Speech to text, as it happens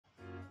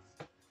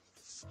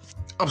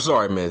I'm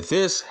sorry, man.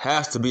 This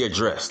has to be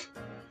addressed.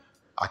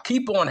 I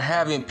keep on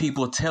having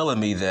people telling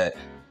me that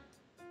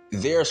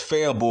there's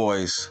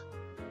fanboys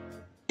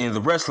in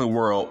the wrestling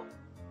world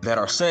that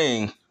are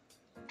saying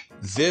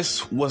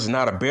this was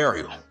not a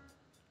burial.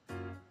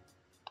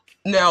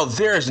 Now,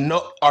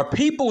 are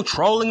people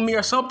trolling me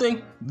or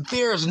something?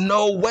 There's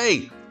no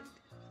way.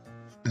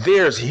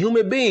 There's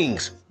human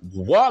beings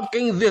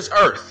walking this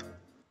earth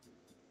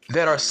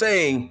that are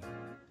saying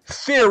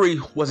Theory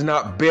was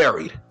not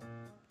buried.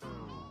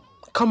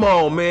 Come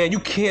on, man. You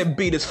can't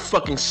be this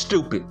fucking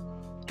stupid.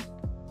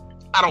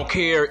 I don't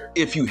care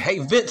if you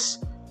hate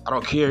Vince. I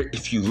don't care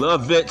if you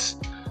love Vince.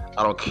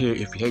 I don't care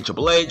if you hate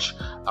Triple H.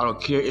 I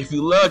don't care if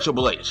you love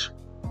Triple H.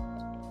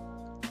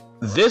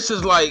 This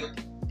is like,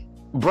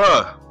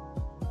 bruh,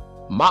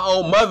 my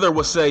own mother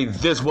would say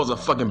this was a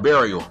fucking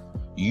burial.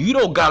 You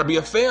don't gotta be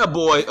a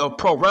fanboy of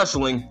pro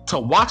wrestling to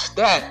watch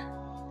that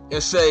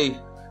and say,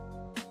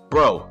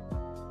 bro,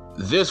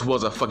 this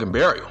was a fucking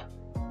burial.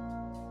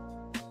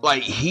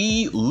 Like,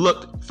 he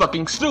looked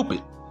fucking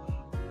stupid.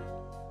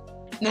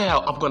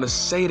 Now, I'm gonna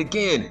say it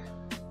again.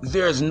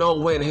 There's no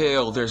way in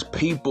hell there's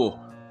people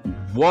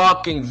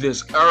walking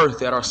this earth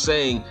that are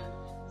saying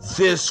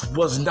this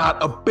was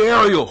not a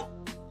burial.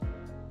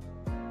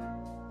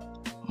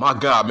 My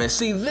God, man.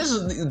 See, this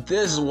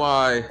is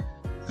why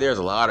there's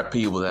a lot of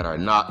people that are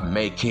not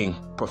making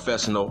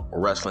professional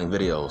wrestling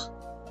videos.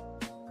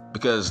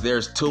 Because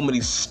there's too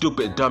many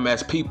stupid,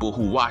 dumbass people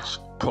who watch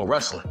pro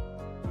wrestling.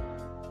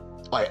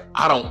 Like,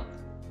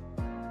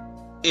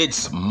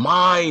 it's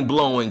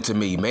mind-blowing to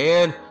me,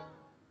 man.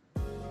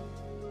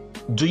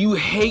 Do you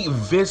hate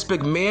Vince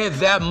McMahon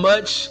that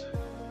much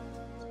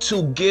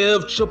to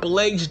give Triple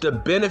H the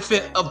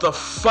benefit of the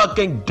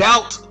fucking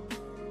doubt?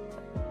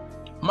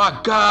 My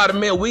God,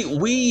 man,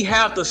 we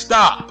have to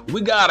stop.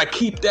 We gotta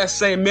keep that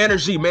same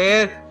energy,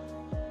 man.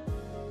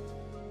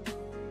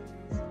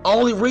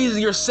 Only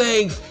reason you're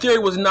saying Theory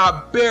was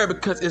not buried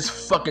because it's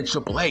fucking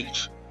Triple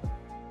H.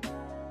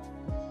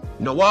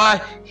 You know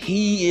why?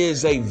 He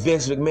is a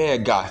Vince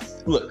McMahon guy.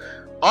 Look,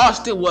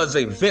 Austin was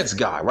a Vince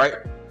guy, right?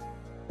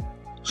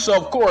 So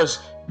of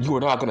course you are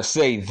not gonna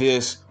say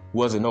this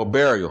wasn't no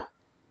burial.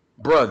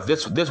 Bruh,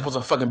 this was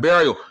a fucking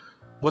burial.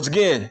 Once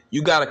again,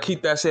 you gotta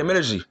keep that same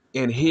energy.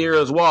 And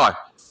here's why.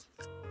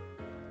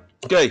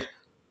 Okay.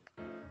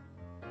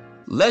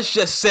 Let's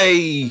just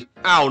say,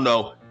 I don't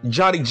know,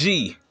 Johnny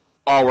G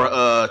or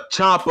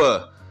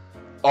Ciampa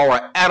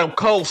or Adam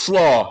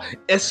Coleslaw,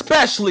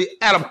 especially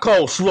Adam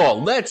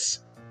Coleslaw. Let's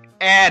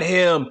add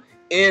him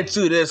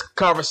into this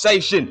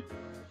conversation.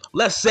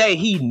 Let's say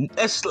he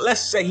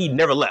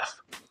never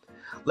left.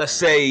 Let's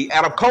say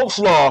Adam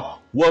Coleslaw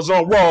was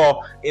on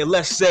Raw, and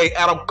let's say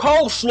Adam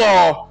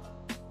Coleslaw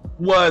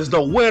was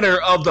the winner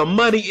of the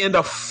Money in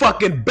the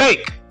fucking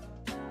Bank.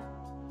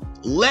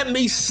 Let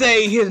me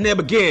say his name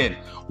again.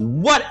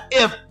 What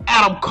if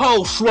Adam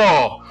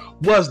Coleslaw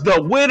was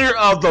the winner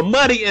of the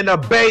Money in the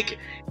Bank,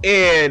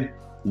 and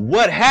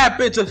what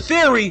happened to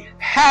Theory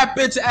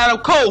happened to Adam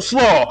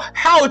Coleslaw?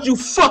 How would you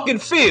fucking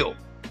feel?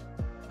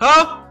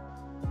 Huh?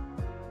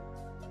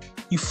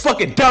 You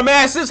fucking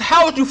dumbasses,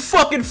 how would you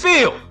fucking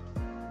feel?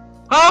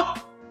 Huh?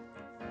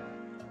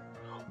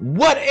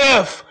 What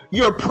if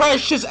your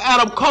precious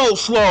Adam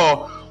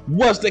Coleslaw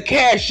was to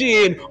cash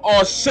in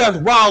on Seth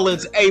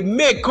Rollins, a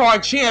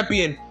mid-card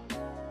champion,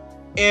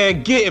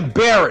 and get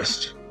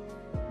embarrassed?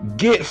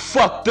 Get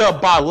fucked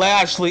up by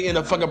Lashley in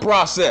the fucking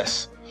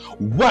process?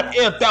 What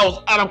if that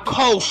was Adam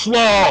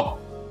Coleslaw?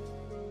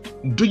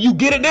 Do you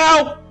get it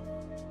now?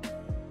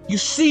 You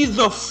see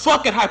the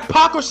fucking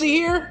hypocrisy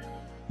here?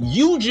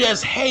 You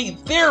just hate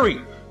Theory.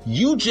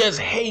 You just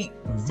hate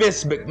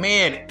Vince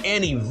McMahon.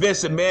 Any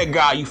Vince McMahon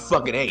guy you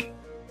fucking hate.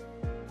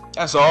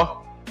 That's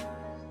all.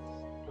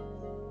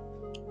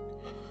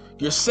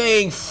 You're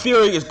saying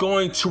Theory is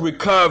going to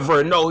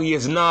recover. No, he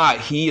is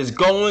not. He is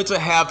going to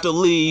have to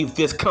leave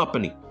this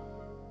company.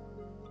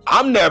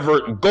 I'm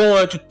never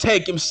going to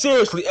take him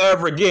seriously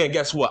ever again.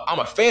 Guess what? I'm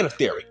a fan of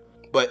Theory.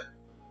 But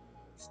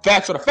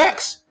facts are the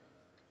facts.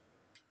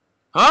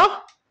 Huh?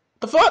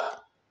 The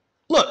fuck?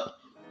 Look.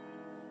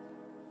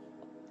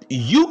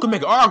 You can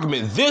make an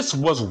argument this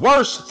was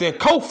worse than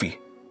Kofi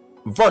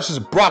versus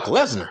Brock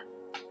Lesnar.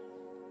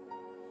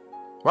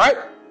 Right?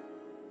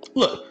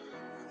 Look,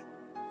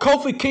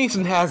 Kofi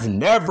Kingston has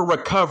never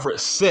recovered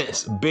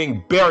since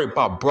being buried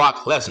by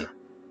Brock Lesnar.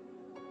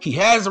 He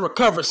hasn't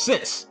recovered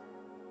since.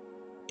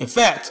 In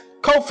fact,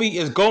 Kofi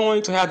is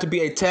going to have to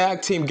be a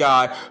tag team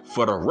guy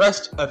for the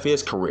rest of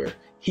his career.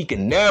 He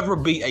can never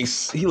be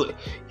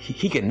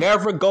he can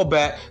never go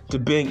back to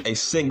being a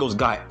singles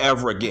guy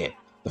ever again.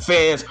 The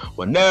fans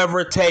will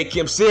never take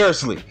him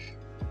seriously.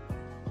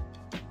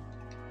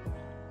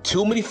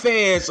 Too many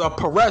fans of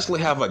pro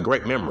wrestling have a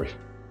great memory.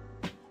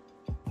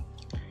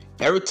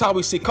 Every time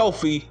we see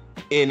Kofi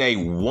in a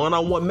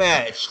one-on-one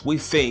match, we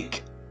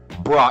think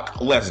Brock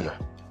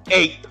Lesnar.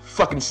 8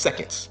 fucking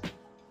seconds.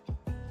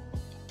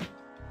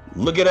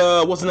 Look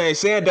at what's his name,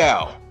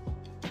 Sandow.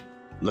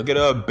 Look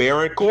at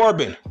Baron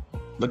Corbin.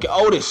 Look at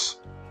Otis.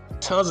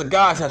 Tons of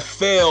guys have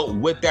failed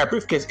with that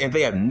briefcase and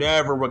they have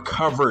never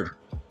recovered.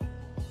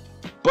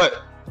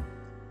 But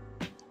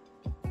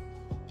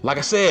like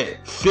I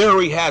said,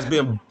 Theory has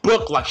been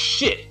booked like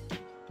shit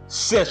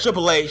since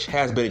Triple H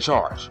has been in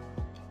charge.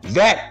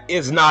 That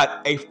is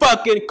not a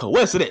fucking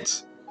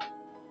coincidence.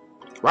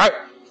 Right?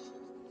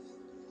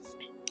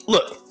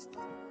 Look,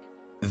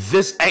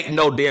 this ain't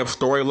no damn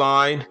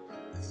storyline.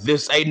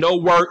 This ain't no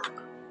work.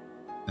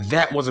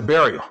 That was a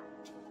burial.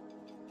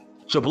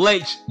 Triple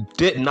H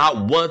did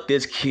not want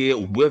this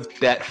kid with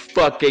that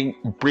fucking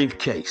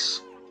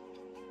briefcase.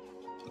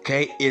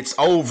 Okay, it's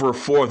over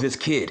for this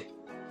kid.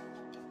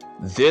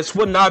 This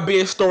would not be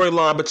a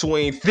storyline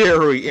between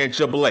Theory and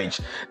Triple H.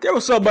 There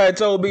was somebody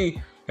told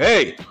me,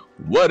 hey,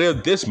 what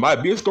if this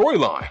might be a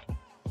storyline?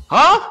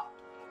 Huh?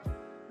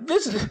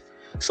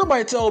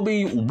 Somebody told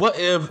me, what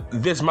if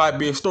this might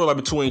be a storyline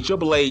between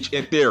Triple H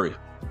and Theory?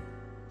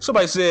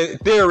 Somebody said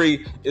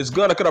Theory is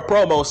gonna cut a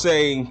promo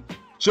saying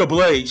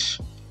Triple H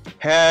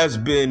has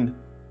been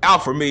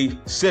out for me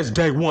since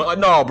day one.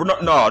 No.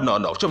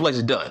 Triple H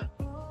is done.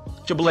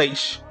 Triple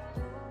H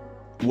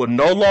will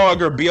no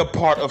longer be a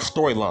part of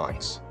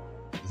storylines.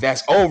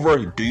 That's over.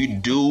 Do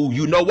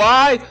you know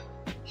why?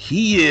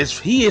 He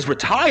is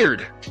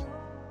retired.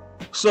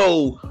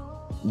 So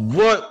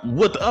what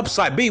would the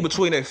upside be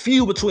between a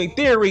feud between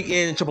Theory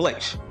and Triple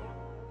H?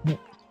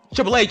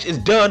 Triple H is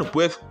done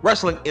with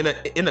wrestling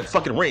in a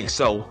fucking ring.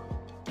 So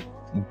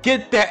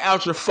get that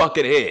out your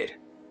fucking head.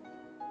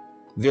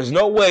 There's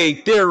no way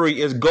Theory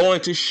is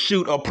going to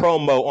shoot a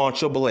promo on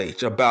Triple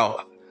H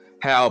about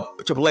how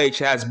Triple H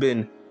has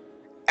been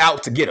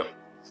out to get him.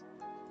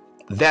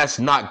 That's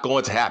not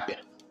going to happen.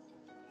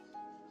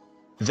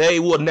 They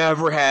will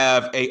never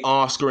have a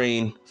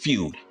on-screen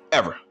feud,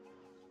 ever.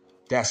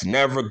 That's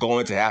never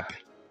going to happen.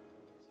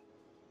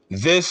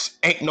 This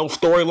ain't no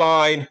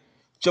storyline.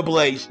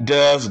 Triple H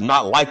does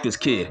not like this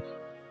kid.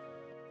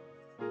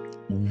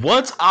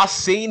 Once I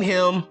seen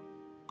him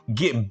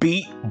get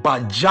beat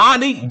by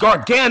Johnny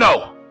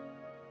Gargano,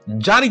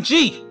 Johnny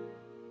G,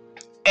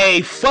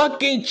 a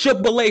fucking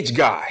Triple H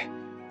guy,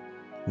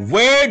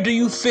 where do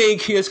you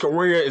think his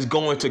career is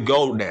going to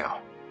go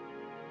now?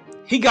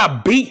 He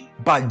got beat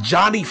by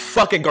Johnny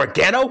fucking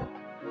Gargano?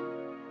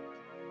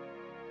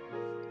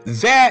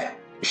 That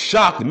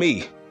shocked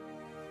me.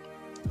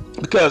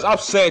 Because I'm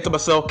saying to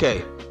myself,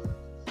 okay,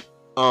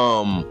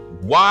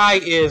 why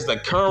is the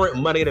current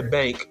Money in the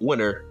Bank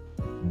winner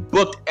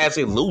booked as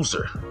a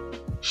loser?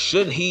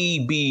 Shouldn't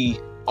he be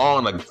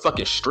on a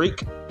fucking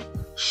streak?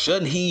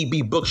 Shouldn't he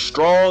be booked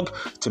strong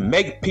to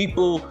make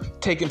people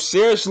take him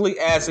seriously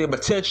as a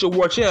potential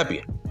world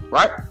champion?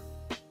 Right?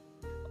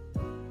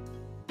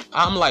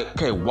 I'm like,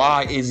 okay,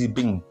 why is he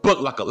being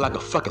booked like a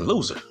fucking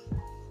loser?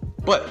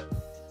 But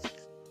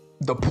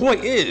the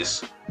point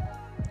is,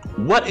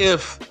 what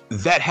if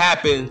that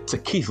happened to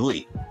Keith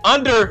Lee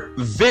under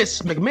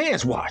Vince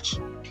McMahon's watch?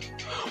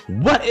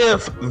 What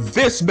if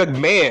Vince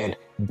McMahon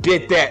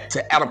did that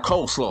to Adam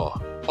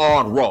Coleslaw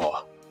on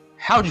Raw?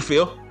 How'd you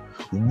feel?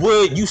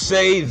 Would you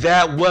say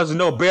that was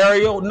no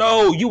burial?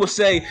 No, you would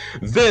say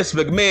Vince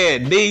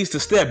McMahon needs to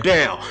step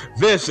down.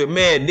 Vince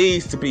McMahon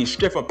needs to be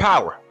stripped of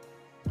power.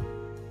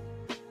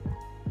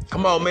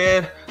 Come on,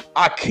 man.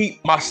 I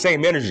keep my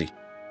same energy.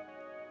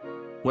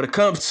 When it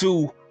comes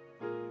to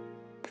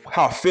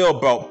how I feel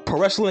about pro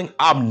wrestling,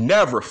 I'm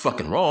never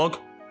fucking wrong.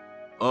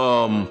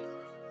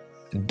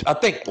 I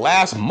think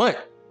last month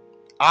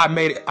I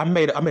made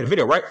a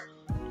video, right?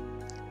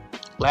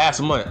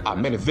 Last month I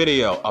made a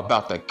video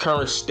about the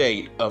current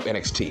state of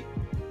NXT.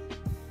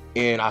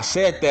 And I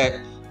said that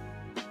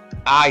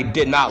I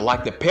did not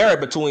like the pair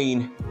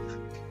between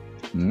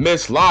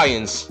Miss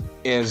Lyons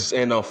and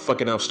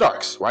fucking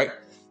Starks, right?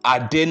 I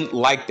didn't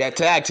like that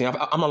tag team.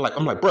 I'm like,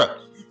 bruh,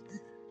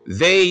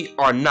 they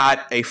are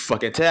not a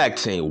fucking tag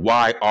team.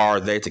 Why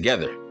are they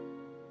together?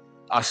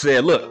 I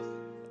said, look,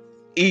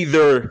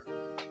 either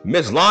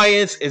Miss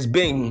Lyons is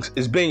being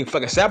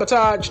fucking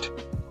sabotaged,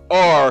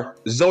 or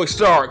Zoe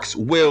Starks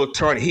will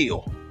turn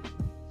heel.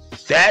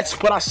 That's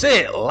what I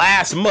said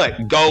last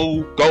month.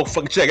 Go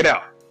fucking check it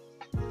out.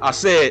 I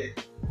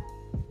said,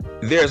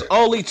 there's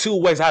only two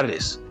ways out of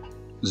this.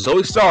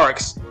 Zoe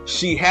Starks,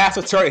 she has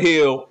to turn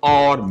heel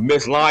on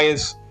Miss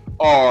Lyons,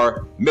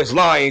 or Miss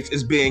Lyons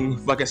is being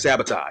fucking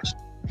sabotaged.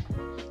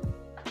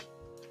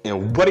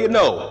 And what do you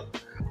know?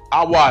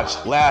 I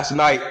watched last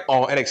night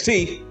on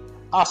NXT.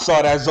 I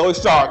saw that Zoe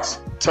Starks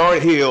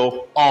turn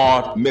heel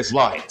on Miss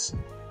Lyons.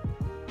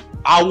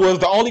 I was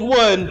the only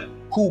one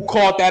who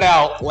called that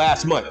out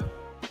last month.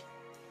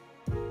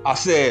 I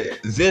said,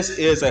 this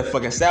is a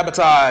fucking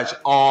sabotage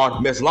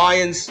on Miss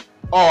Lyons,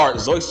 or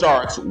Zoe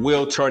Starks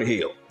will turn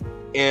heel.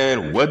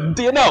 And what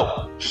do you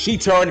know? She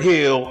turned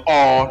heel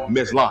on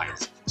Miss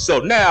Lyons. So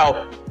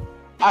now,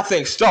 I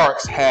think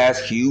Starks has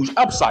huge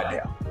upside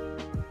now.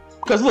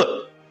 Because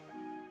look,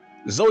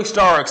 Zoe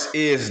Starks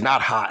is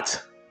not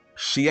hot.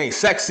 She ain't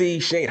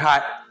sexy, she ain't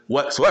hot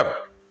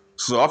whatsoever.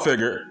 So I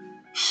figured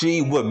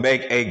she would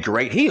make a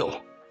great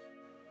heel,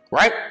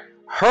 right?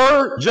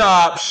 Her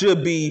job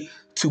should be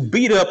to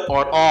beat up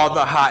on all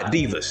the hot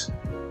divas.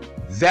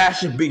 that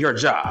should be her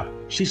job.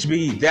 She should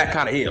be that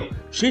kind of heel.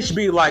 She should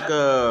be like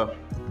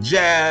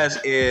Jazz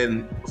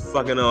and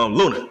fucking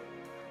Luna.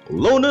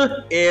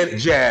 Luna and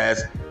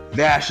Jazz,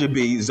 that should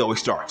be Zoe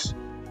Starks.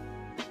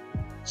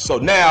 So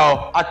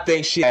now I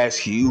think she has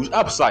huge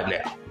upside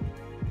now.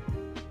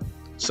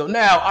 So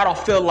now I don't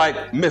feel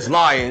like Miss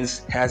Lyons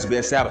has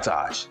been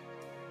sabotaged.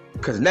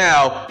 Because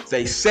now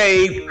they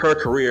saved her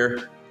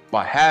career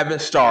by having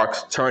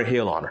Starks turn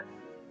heel on her.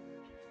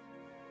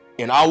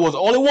 And I was the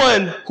only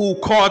one who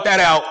called that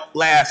out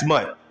last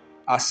month.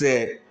 I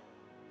said,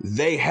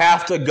 they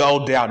have to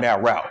go down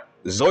that route.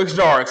 Zoe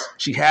Starks,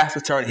 she has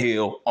to turn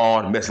heel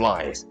on Miss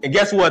Lyons. And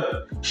guess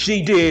what?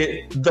 She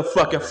did the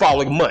fucking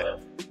following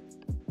month.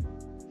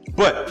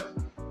 But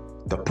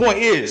the point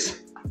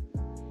is,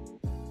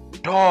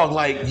 dog,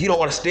 like, you don't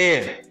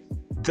understand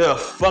the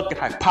fucking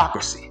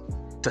hypocrisy.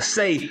 To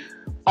say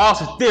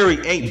Austin Theory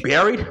ain't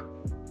buried?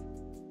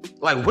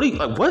 Like,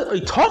 what are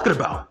you talking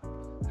about?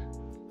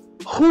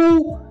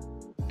 Who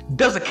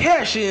does a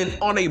cash in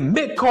on a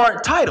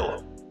mid-card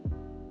title?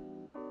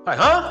 Like,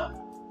 huh?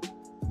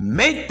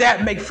 Make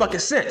that make fucking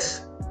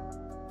sense.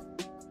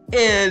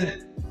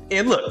 And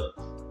look,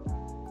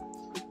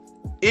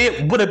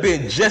 it would have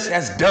been just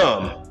as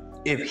dumb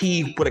if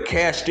he would have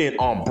cashed in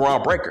on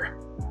Braun Breaker.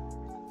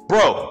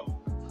 Bro,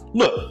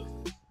 look,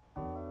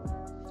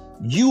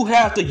 you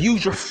have to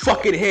use your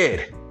fucking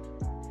head.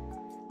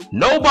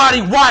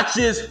 Nobody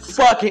watches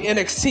fucking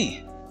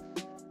NXT.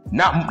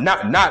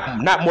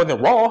 Not more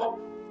than Raw,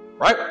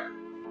 right?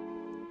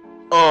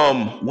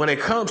 When it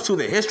comes to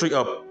the history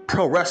of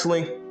pro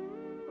wrestling,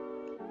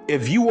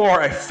 if you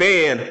are a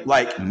fan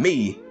like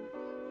me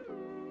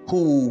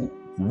who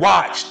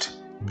watched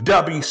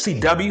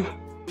WCW,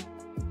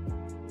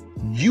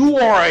 you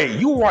are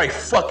a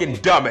fucking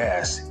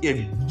dumbass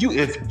if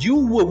you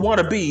would want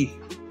to be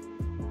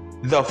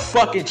the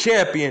fucking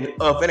champion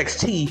of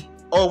NXT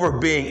over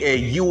being a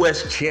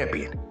US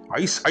champion. Are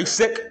you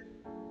sick?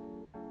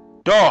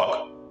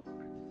 Dog,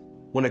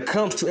 when it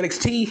comes to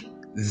NXT,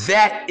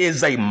 that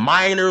is a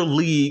minor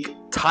league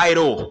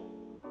title.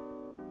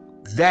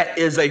 That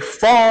is a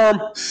farm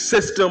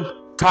system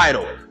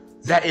title.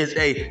 That is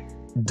a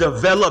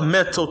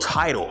developmental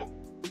title.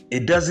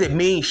 It doesn't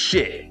mean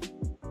shit.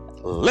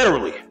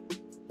 Literally.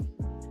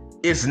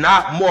 It's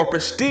not more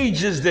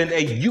prestigious than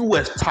a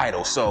US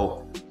title.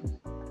 So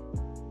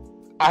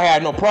I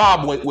had no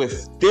problem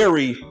with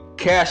Theory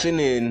cashing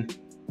in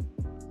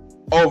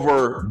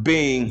over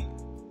being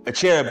a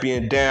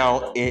champion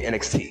down in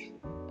NXT.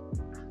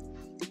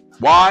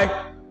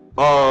 Why?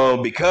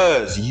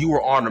 Because you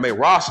were on the main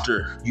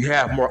roster, you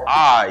have more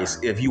eyes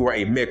if you were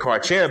a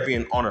mid-card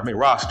champion on the main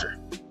roster.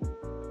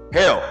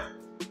 Hell,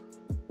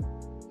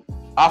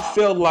 I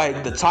feel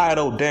like the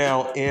title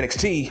down in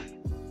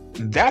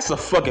NXT, that's a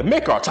fucking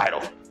mid-card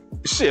title.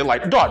 Shit,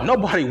 like, dog,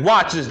 nobody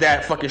watches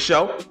that fucking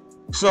show,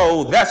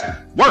 so that's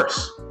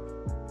worse.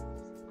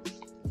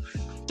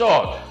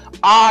 Dog,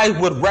 I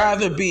would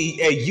rather be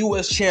a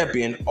US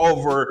champion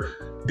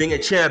over being a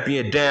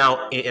champion down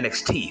in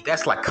NXT.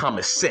 That's like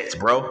common sense,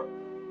 bro.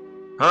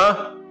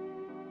 Huh?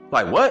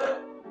 Like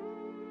what?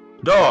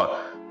 Dog,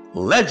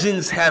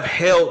 legends have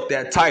held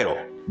that title.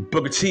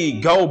 Booker T,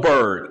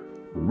 Goldberg,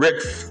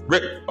 Rick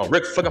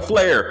fucking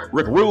Flair,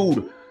 Rick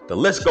Rude. The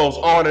list goes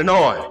on and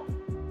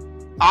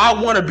on. I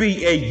want to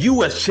be a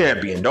US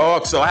champion,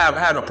 dog, so I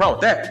have no problem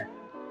with that.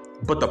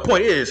 But the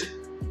point is,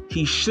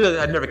 he should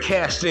have never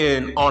cashed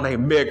in on a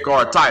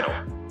mid-card title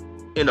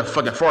in the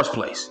fucking first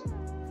place.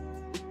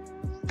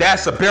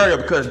 That's a barrier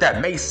because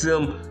that makes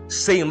him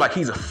seem like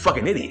he's a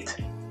fucking idiot.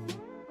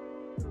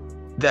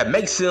 That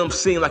makes him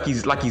seem like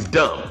he's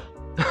dumb.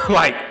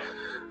 Like,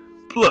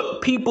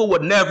 look, people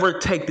would never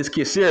take this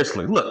kid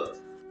seriously. Look,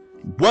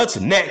 what's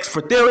next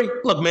for Theory?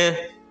 Look, man,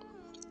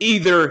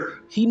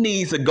 either he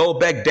needs to go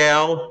back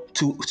down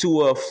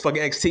to a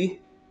fucking NXT,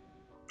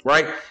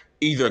 right?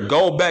 Either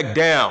go back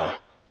down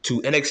to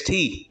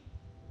NXT,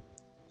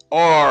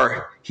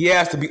 or he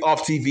has to be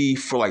off TV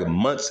for like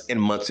months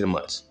and months and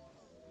months.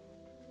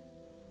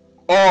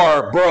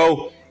 Or,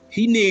 bro,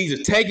 he needs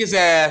to take his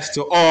ass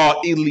to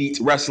All Elite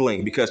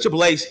Wrestling because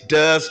Triple H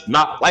does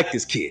not like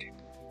this kid.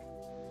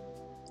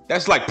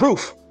 That's like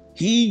proof.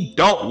 He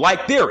don't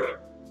like Theory.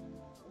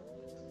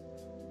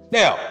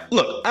 Now,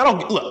 look, I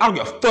don't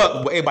give a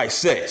fuck what anybody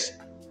says.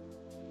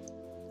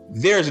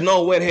 There's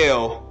no way in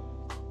hell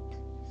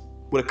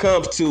when it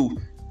comes to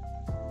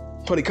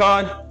Tony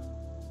Khan,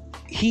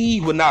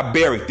 he would not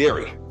bury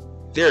Theory.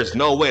 There's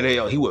no way in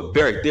hell he would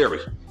bury Theory.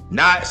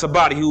 Not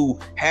somebody who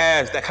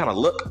has that kind of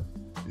look,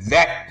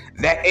 that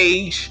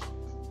age,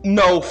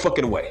 no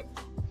fucking way.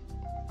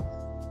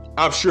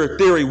 I'm sure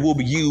Theory will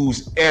be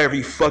used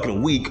every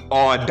fucking week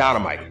on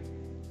Dynamite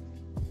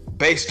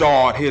based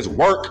on his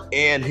work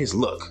and his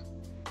look.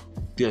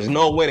 There's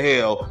no way in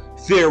hell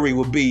Theory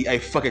will be a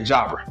fucking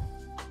jobber.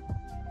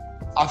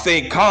 I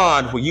think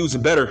Khan will use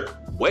him better,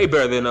 way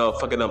better than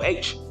fucking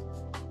H.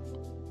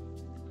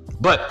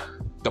 But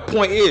the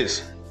point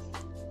is,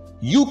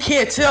 you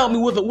can't tell me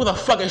with a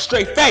fucking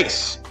straight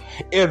face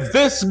If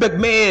Vince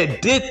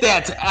McMahon did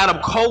that to Adam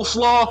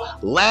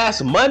Coleslaw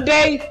last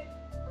Monday,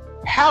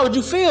 how would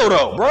you feel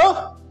though,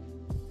 bro?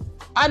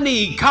 I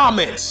need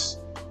comments.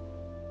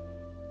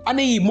 I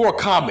need more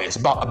comments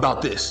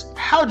about this.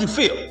 How would you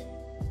feel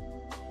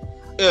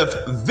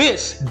if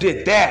Vince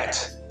did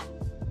that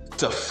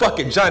to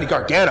fucking Johnny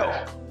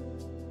Gargano?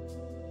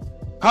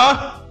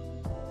 Huh?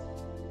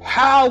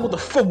 How would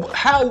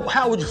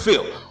you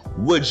feel?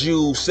 Would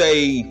you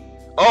say,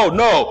 oh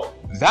no,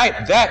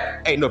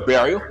 that ain't no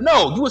burial?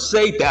 No, you would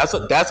say that's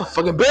a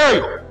fucking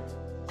burial.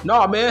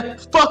 Nah, man,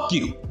 fuck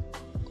you.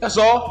 That's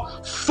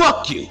all.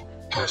 Fuck you.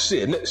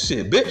 Shit,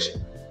 bitch.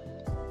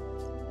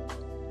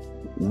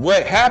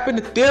 What happened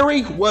to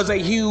Theory was a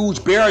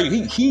huge burial.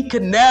 He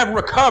could never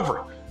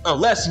recover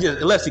unless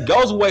he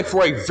goes away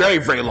for a very,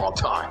 very long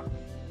time.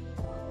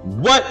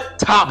 What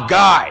top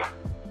guy,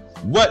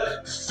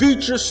 what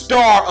future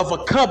star of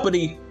a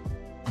company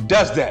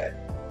does that?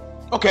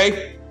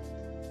 Okay.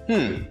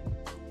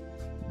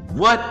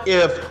 What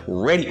if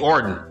Randy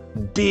Orton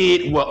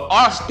did what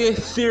Austin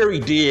Theory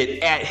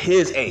did at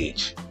his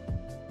age?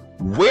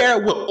 Where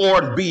would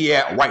Orton be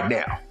at right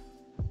now?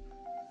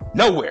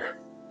 Nowhere.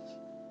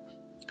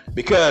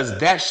 Because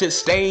that shit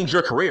stains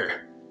your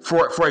career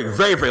for a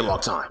very, very long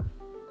time.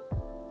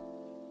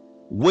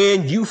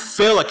 When you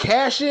fail a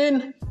cash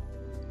in,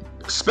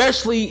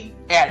 especially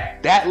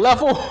at that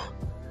level,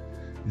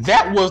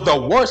 that was the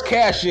worst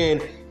cash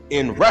in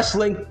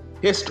wrestling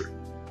history.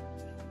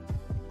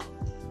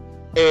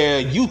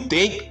 And you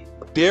think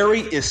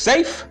Theory is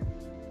safe?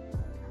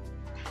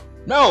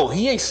 No,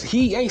 he ain't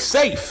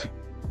safe.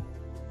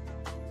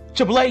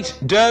 Triple H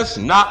does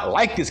not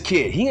like this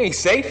kid. He ain't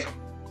safe.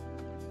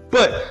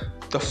 But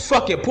the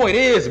fucking point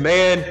is,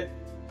 man,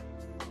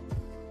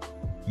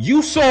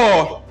 you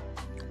saw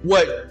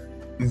what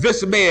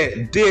Vince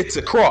McMahon did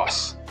to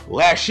Cross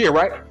last year,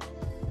 right?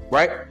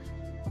 Right?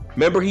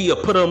 Remember he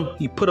put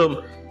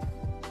him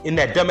in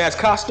that dumbass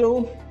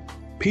costume?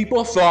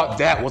 People thought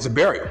that was a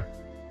burial.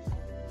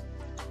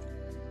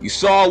 You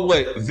saw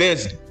what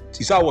Vince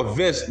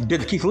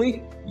did to Keith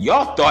Lee?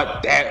 Y'all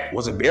thought that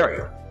was a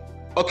burial.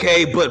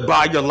 Okay, but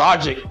by your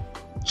logic,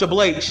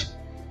 Triple H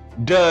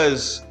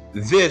does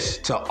this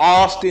to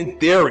Austin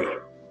Theory.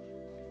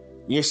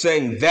 You're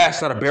saying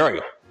that's not a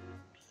burial.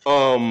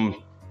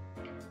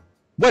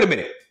 Wait a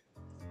minute.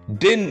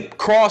 Didn't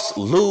Cross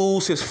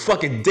lose his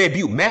fucking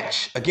debut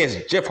match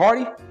against Jeff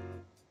Hardy?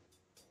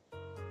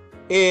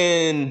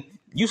 And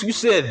you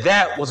said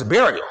that was a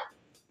burial.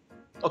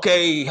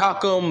 Okay, how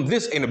come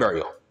this ain't a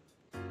burial?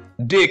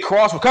 Did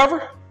Cross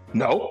recover?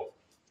 No.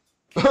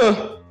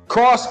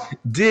 Cross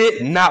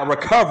did not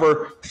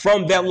recover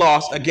from that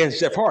loss against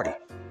Jeff Hardy.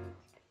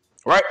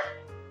 Right?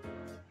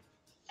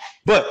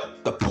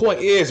 But the point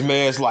is,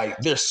 man, it's like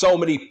there's so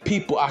many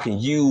people I can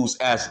use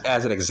as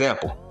an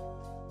example.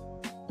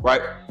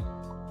 Right?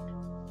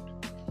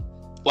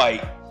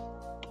 Like,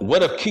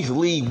 what if Keith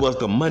Lee was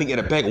the Money in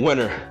the Bank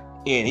winner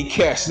and he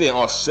cashed in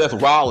on Seth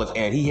Rollins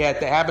and he had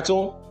that happen to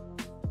him?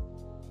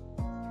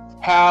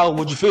 How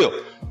would you feel?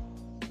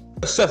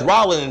 Seth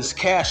Rollins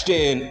cashed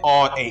in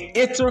on an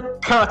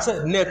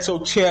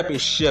Intercontinental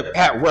Championship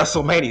at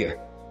WrestleMania.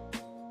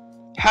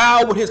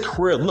 How would his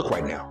career look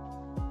right now?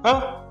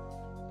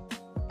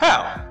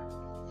 Huh?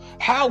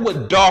 How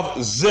would Dolph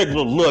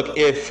Ziggler look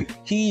if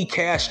he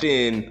cashed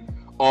in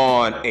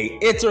on an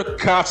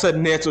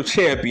Intercontinental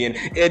Champion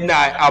and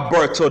not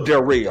Alberto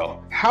Del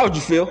Rio? How would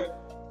you feel?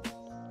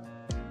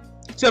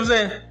 See what I'm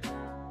saying?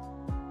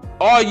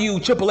 All you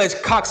Triple H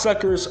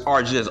cocksuckers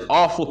are just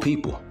awful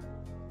people.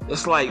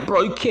 It's like,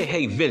 bro, you can't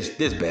hate Vince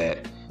this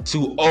bad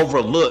to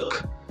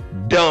overlook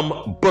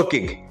dumb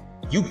booking.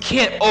 You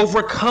can't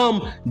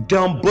overcome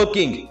dumb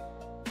booking.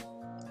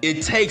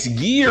 It takes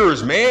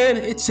years, man.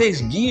 It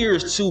takes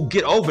years to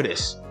get over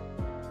this.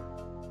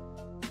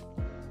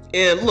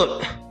 And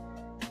look,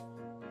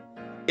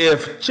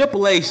 if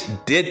Triple H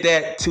did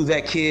that to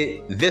that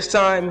kid this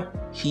time,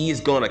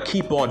 he's gonna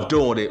keep on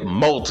doing it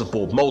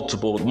multiple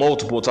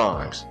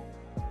times.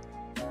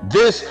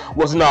 This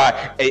was not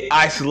an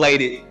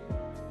isolated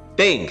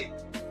thing.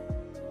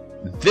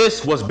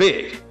 This was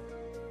big.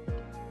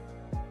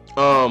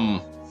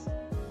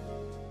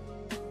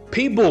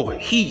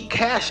 He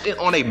cashed in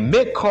on a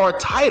mid-card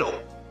title.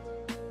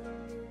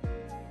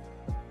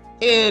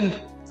 And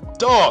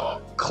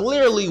dog,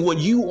 clearly when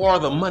you are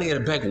the Money in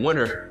the Bank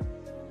winner,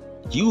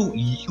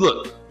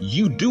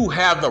 you do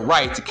have the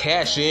right to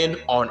cash in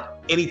on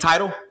any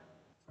title.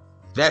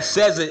 That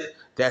says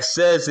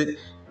it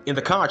in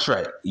the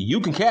contract. You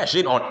can cash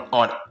in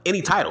on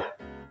any title.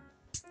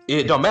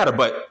 It don't matter,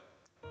 but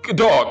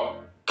dog,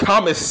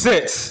 common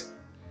sense.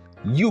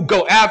 You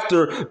go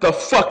after the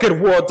fucking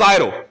world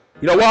title.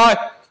 You know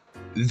why?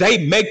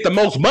 They make the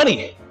most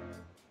money.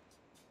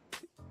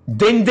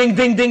 Ding, ding,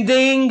 ding, ding,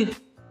 ding.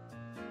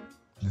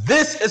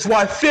 This is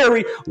why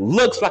Theory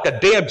looks like a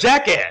damn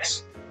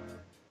jackass.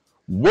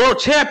 World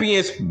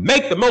champions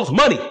make the most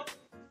money.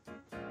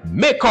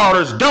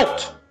 Mid-carders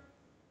don't.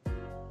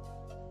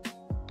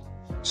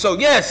 So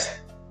yes,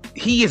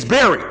 he is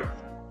buried.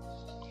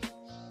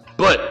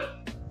 But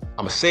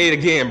I'm gonna say it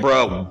again,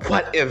 bro.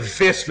 What if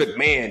Vince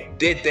McMahon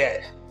did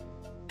that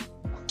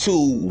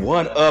to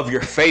one of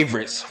your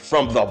favorites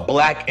from the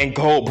black and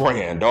gold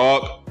brand,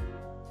 dog?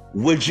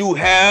 Would you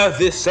have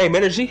this same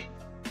energy?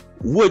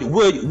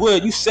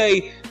 Would you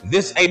say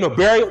this ain't no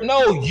burial?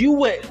 No, you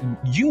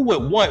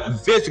would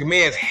want Vince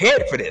McMahon's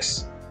head for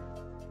this.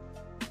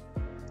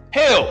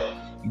 Hell,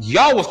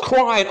 y'all was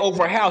crying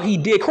over how he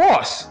did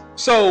Cross.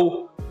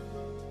 So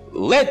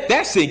let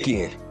that sink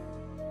in.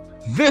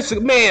 Vince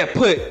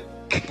McMahon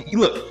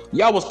look,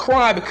 y'all was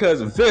crying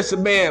because Vince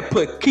McMahon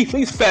put Keith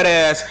Lee's fat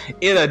ass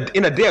in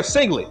a damn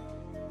singlet.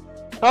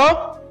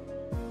 Huh?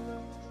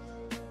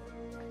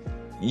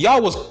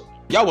 Y'all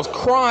was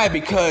crying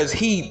because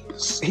he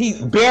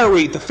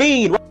buried the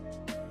Fiend.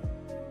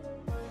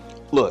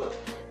 Look,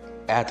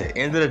 at the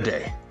end of the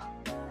day,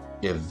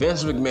 if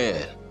Vince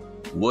McMahon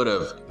would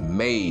have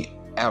made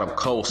Adam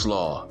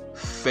Coleslaw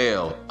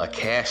fail a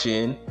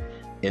cash-in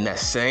that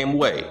same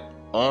way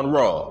on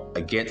Raw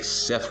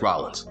against Seth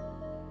Rollins,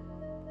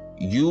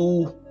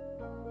 you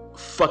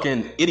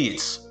fucking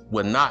idiots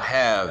would not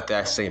have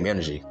that same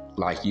energy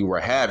like you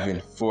were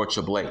having for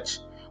Triple H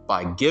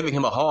by giving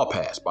him a hall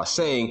pass, by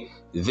saying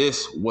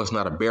this was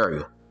not a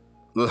burial.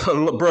 Look,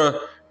 bruh,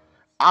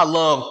 I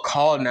love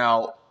calling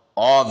out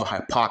all the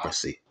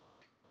hypocrisy,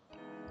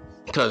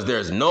 because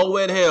there's no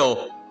way in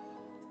hell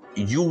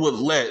you would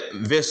let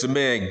Vince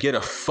McMahon get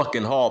a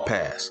fucking hall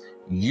pass.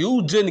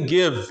 You didn't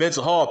give Vince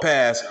a hall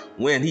pass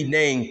when he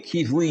named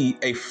Keith Lee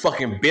a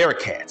fucking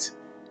Bearcat.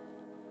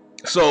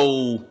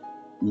 So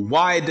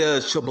why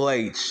does Triple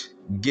H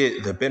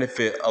get the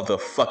benefit of the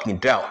fucking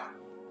doubt?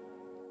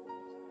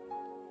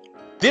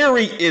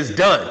 Theory is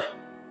done.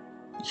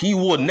 He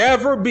will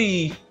never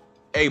be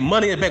a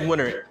Money in the Bank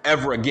winner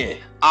ever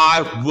again.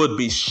 I would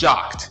be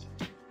shocked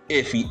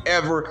if he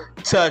ever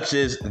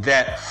touches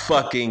that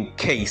fucking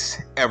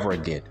case ever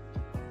again.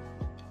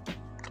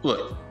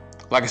 Look,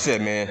 like I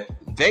said, man,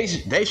 they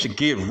should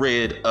get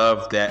rid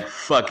of that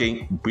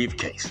fucking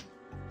briefcase.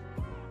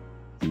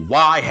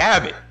 Why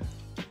have it?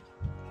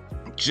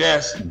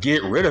 Just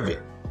get rid of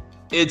it.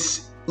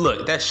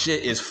 Look, that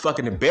shit is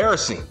fucking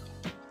embarrassing.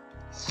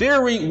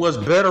 Theory was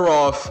better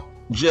off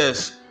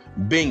just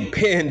being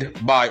pinned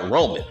by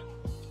Roman.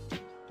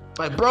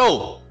 Like,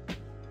 bro,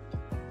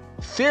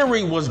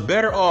 Theory was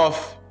better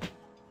off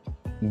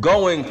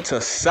going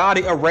to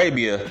Saudi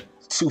Arabia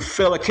to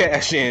fill a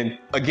cash in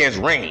against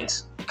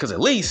Reigns, because at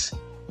least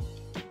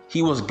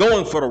he was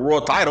going for the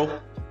world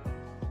title.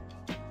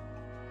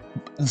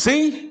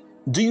 See?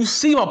 Do you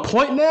see my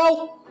point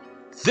now?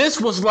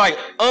 This was like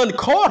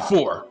uncalled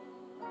for.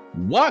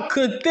 Why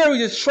couldn't Theory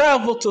just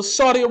travel to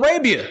Saudi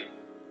Arabia?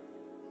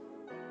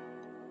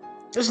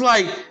 It's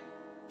like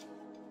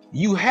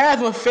you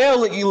have him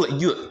fail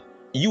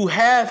you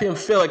have him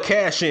fail a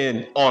cash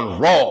in on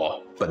Raw,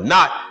 but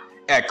not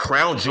at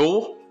Crown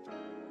Jewel.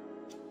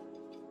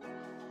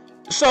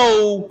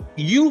 So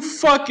you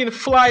fucking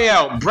fly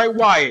out Bray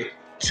Wyatt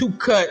to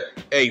cut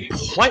a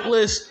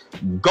pointless,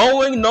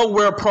 going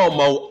nowhere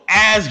promo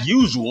as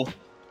usual,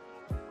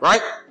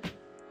 right?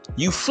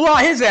 You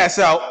fly his ass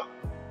out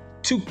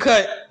to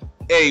cut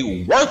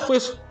a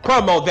worthless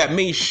promo that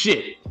means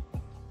shit.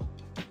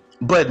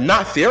 But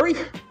not Theory?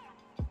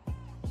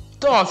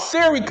 Dog,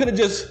 Theory could have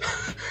just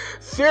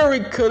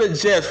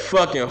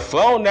fucking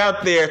flown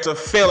out there to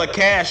fail a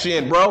cash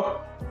in, bro.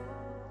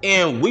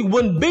 And we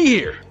wouldn't be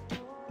here.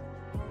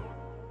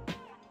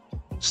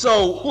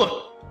 So,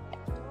 look.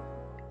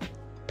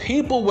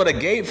 People would have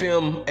gave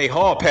him a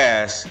hall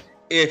pass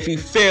if he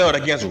failed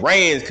against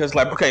Reigns, because,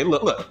 like, okay,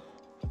 look.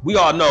 We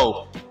all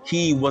know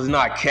he was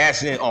not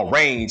cashing in on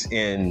Reigns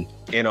and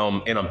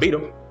beat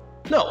him.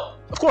 No,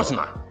 of course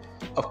not.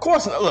 Of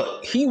course not.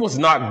 Look, he was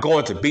not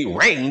going to beat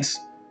Reigns.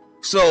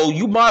 So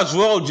you might as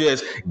well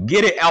just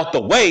get it out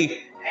the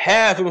way,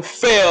 have him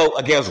fail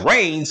against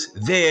Reigns,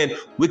 then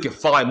we can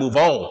finally move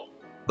on.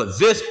 But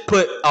this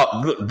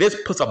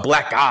puts a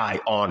black eye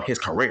on his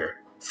career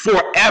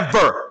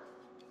forever.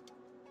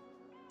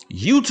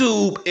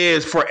 YouTube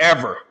is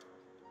forever.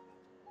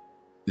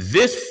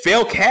 This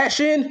failed cash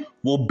in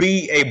will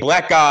be a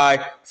black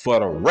eye for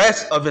the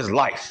rest of his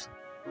life.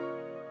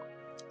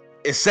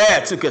 It's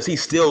sad too, because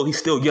he's still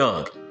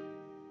young.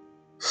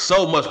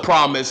 So much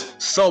promise,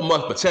 so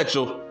much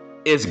potential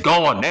is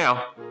gone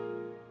now.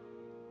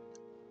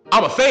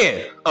 I'm a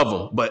fan of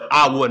him, but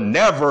I would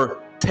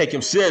never take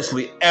him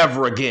seriously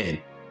ever again.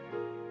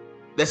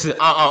 That's it.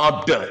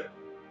 I'm done.